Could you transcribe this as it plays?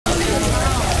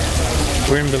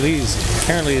We're in Belize.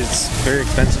 Apparently it's very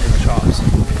expensive in the shops.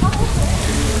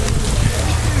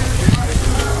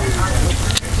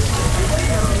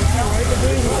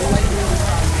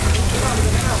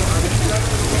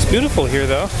 It's beautiful here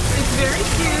though. It's very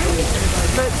cute,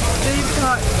 but they've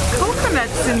got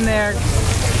coconuts in their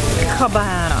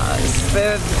cabanas.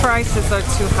 The prices are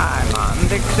too high, Mom.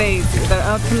 They're crazy. They're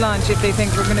out to lunch if they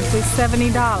think we're going to pay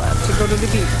 $70 to go to the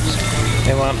beach.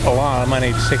 They want a lot of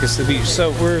money to take us to the beach.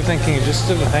 So we're thinking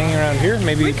just of hanging around here,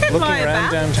 maybe looking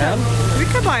around downtown. We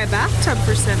could buy a bathtub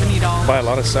for $70. Buy a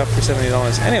lot of stuff for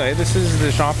 $70. Anyway, this is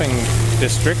the shopping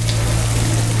district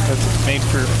that's made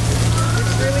for... It's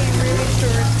really, really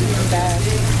touristy and bad.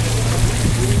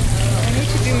 I need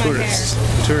to do my tourists.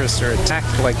 hair. Tourists are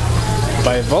attacked like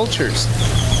by vultures.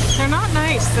 They're not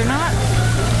nice. They're not...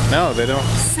 No, they don't.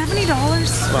 $70?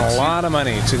 Spend a lot of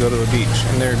money to go to a beach,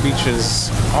 and there are beaches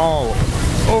all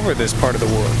over this part of the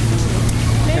world.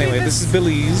 Anyway, this is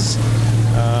Belize.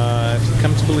 If you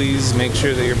come to Belize, make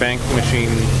sure that your bank machine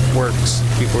works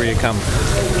before you come,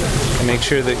 and make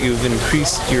sure that you've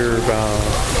increased your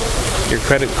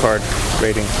credit card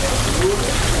rating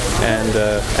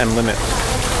and limit,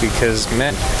 because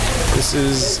man, this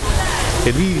is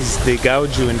Belize. They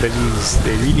gouge you in Belize.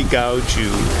 They really gouge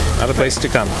you. Not a place to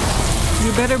come.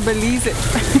 You better Belize it.